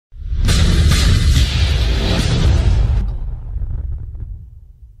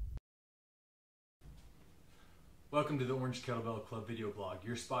welcome to the Orange Kettlebell Club video blog,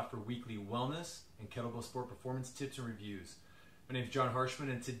 your spot for weekly wellness and kettlebell sport performance tips and reviews. My name is John Harshman,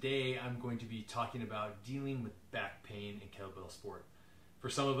 and today I'm going to be talking about dealing with back pain in kettlebell sport. For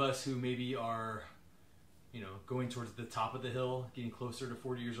some of us who maybe are, going towards the top of the hill, getting closer to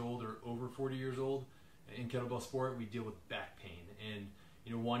 40 years old or over 40 years old in kettlebell sport, we deal with back pain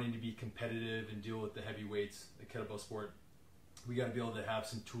and wanting to be competitive and deal with the heavy weights in kettlebell sport. We got to be able to have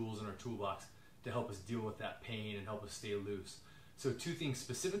some tools in our toolbox to help us deal with that pain and help us stay loose. So two things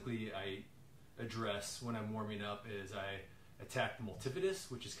specifically I address when I'm warming up is I attack the multifidus,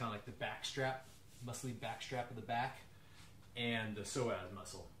 which is kind of like the back strap, muscly back strap of the back, and the psoas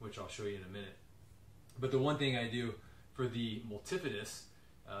muscle, which I'll show you in a minute. But the one thing I do for the multifidus,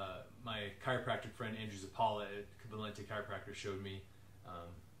 my chiropractic friend Andrew Zapala at Valente Chiropractor showed me,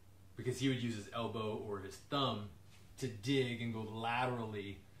 because he would use his elbow or his thumb to dig and go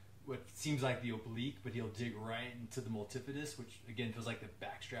laterally what seems like the oblique, but he'll dig right into the multifidus, which again feels like the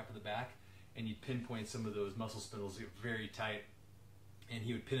back strap of the back, and you pinpoint some of those muscle spindles get very tight, and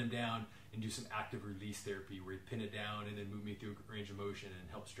he would pin them down and do some active release therapy where he'd pin it down and then move me through range of motion and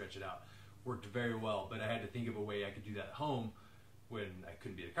help stretch it out. Worked very well, but I had to think of a way I could do that at home when I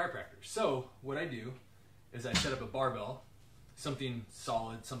couldn't be a chiropractor. So what I do is I set up a barbell, something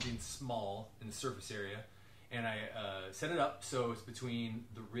solid, something small in the surface area, and I set it up so it's between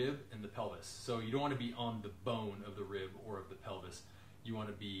the rib and the pelvis. So you don't want to be on the bone of the rib or of the pelvis. You want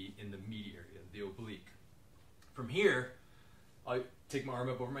to be in the meaty area, the oblique. From here, I'll take my arm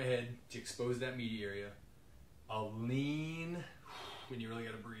up over my head to expose that meaty area. I'll lean, when you really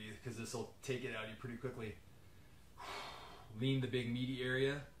got to breathe, because this will take it out of you pretty quickly. Lean the big meaty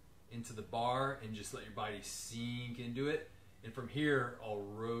area into the bar and just let your body sink into it. And from here, I'll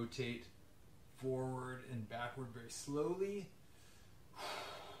rotate forward and backward very slowly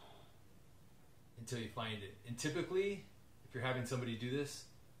until you find it. And typically, if you're having somebody do this,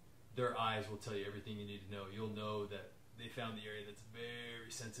 their eyes will tell you everything you need to know. You'll know that they found the area that's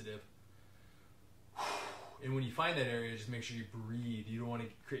very sensitive. And when you find that area, just make sure you breathe. You don't want to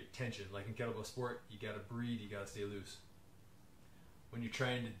create tension. Like in kettlebell sport, you got to breathe, you got to stay loose. When you're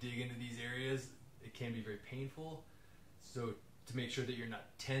trying to dig into these areas, it can be very painful. So to make sure that you're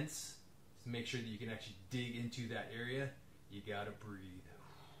not tense, to make sure that you can actually dig into that area, you got to breathe.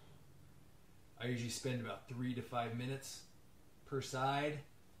 I usually spend about 3 to 5 minutes per side.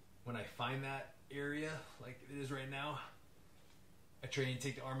 When I find that area, like it is right now, I try and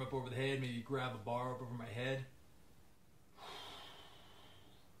take the arm up over the head, maybe grab a bar up over my head,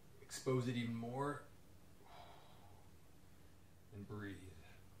 expose it even more, and breathe.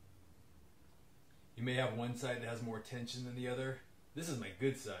 You may have one side that has more tension than the other. This is my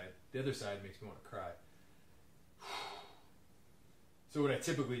good side. The other side makes me want to cry. So what I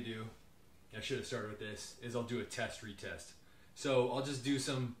typically do, I should have started with this, is I'll do a test retest. So I'll just do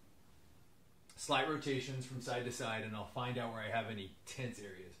some slight rotations from side to side, and I'll find out where I have any tense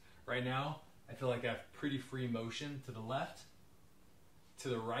areas. Right now, I feel like I have pretty free motion to the left. To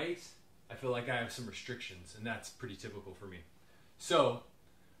the right, I feel like I have some restrictions, and that's pretty typical for me. So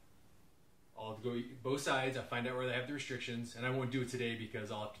I'll go both sides, I find out where they have the restrictions, and I won't do it today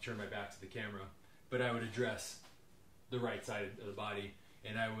because I'll have to turn my back to the camera, but I would address the right side of the body,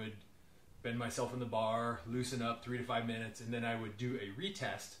 and I would bend myself in the bar, loosen up 3 to 5 minutes, and then I would do a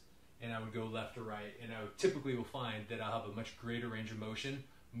retest, and I would go left to right, and I typically will find that I'll have a much greater range of motion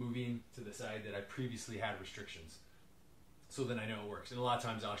moving to the side that I previously had restrictions. So then I know it works, and a lot of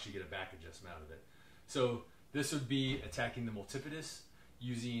times I'll actually get a back adjustment out of it. So this would be attacking the multifidus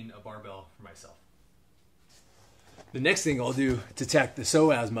using a barbell for myself. The next thing I'll do to attack the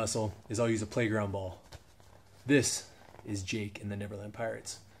psoas muscle is I'll use a playground ball. This is Jake in the Neverland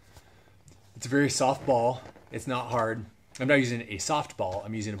Pirates. It's a very soft ball. It's not hard. I'm not using a soft ball.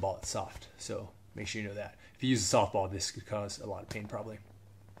 I'm using a ball that's soft. So make sure you know that. If you use a soft ball, this could cause a lot of pain probably.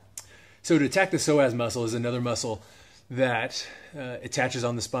 So to attack the psoas muscle is another muscle that attaches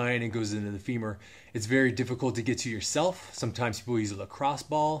on the spine and goes into the femur. It's very difficult to get to yourself. Sometimes people use a lacrosse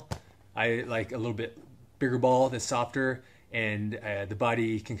ball. I like a little bit bigger ball that's softer, and the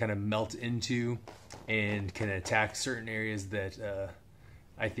body can kind of melt into and can attack certain areas that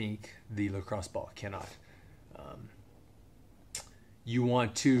I think the lacrosse ball cannot. You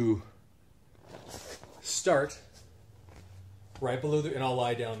want to start right below and I'll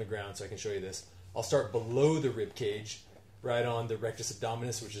lie down on the ground so I can show you this. I'll start below the rib cage, right on the rectus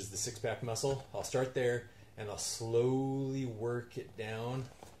abdominis, which is the six-pack muscle. I'll start there, and I'll slowly work it down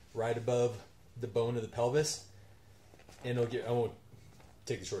right above the bone of the pelvis. And I won't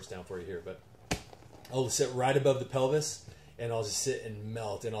take the shorts down for you here, but I'll sit right above the pelvis, and I'll just sit and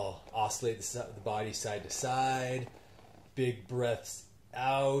melt, and I'll oscillate the body side to side, big breaths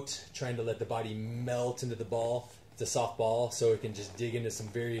out, trying to let the body melt into the ball. It's a soft ball, so it can just dig into some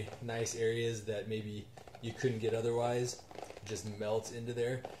very nice areas that maybe you couldn't get otherwise. It just melts into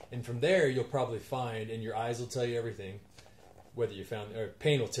there. And from there, you'll probably find, and your eyes will tell you everything, whether you found, or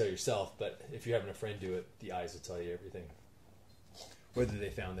pain will tell yourself, but if you're having a friend do it, the eyes will tell you everything, whether they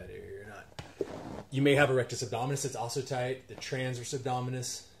found that area or not. You may have a rectus abdominis that's also tight. The transverse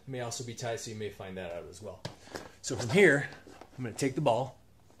abdominis may also be tight, so you may find that out as well. So from here, I'm going to take the ball,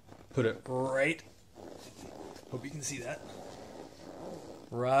 put it right, hope you can see that,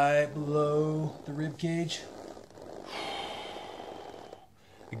 right below the rib cage.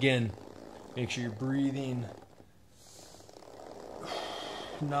 Again, make sure you're breathing,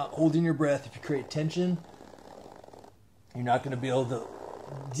 not holding your breath. If you create tension, you're not going to be able to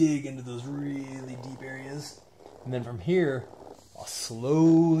dig into those really deep areas. And then from here, I'll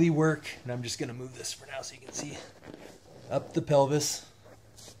slowly work, and I'm just going to move this for now so you can see, up the pelvis.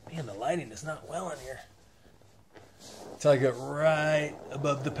 Man, the lighting is not well in here. Until I get right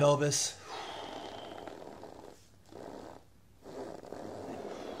above the pelvis.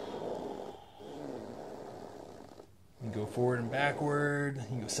 You can go forward and backward. You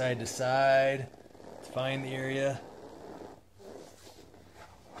can go side to side to find the area.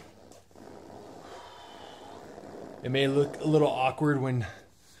 It may look a little awkward when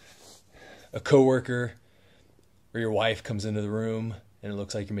a coworker or your wife comes into the room and it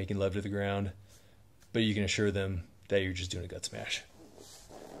looks like you're making love to the ground, but you can assure them that you're just doing a gut smash.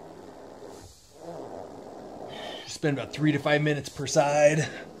 Spend about 3 to 5 minutes per side.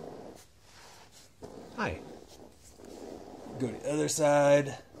 Hi. Go to the other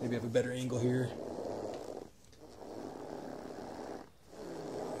side. Maybe have a better angle here.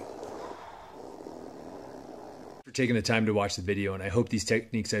 For taking the time to watch the video, and I hope these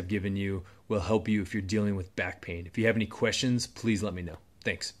techniques I've given you will help you if you're dealing with back pain. If you have any questions, please let me know.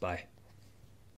 Thanks. Bye.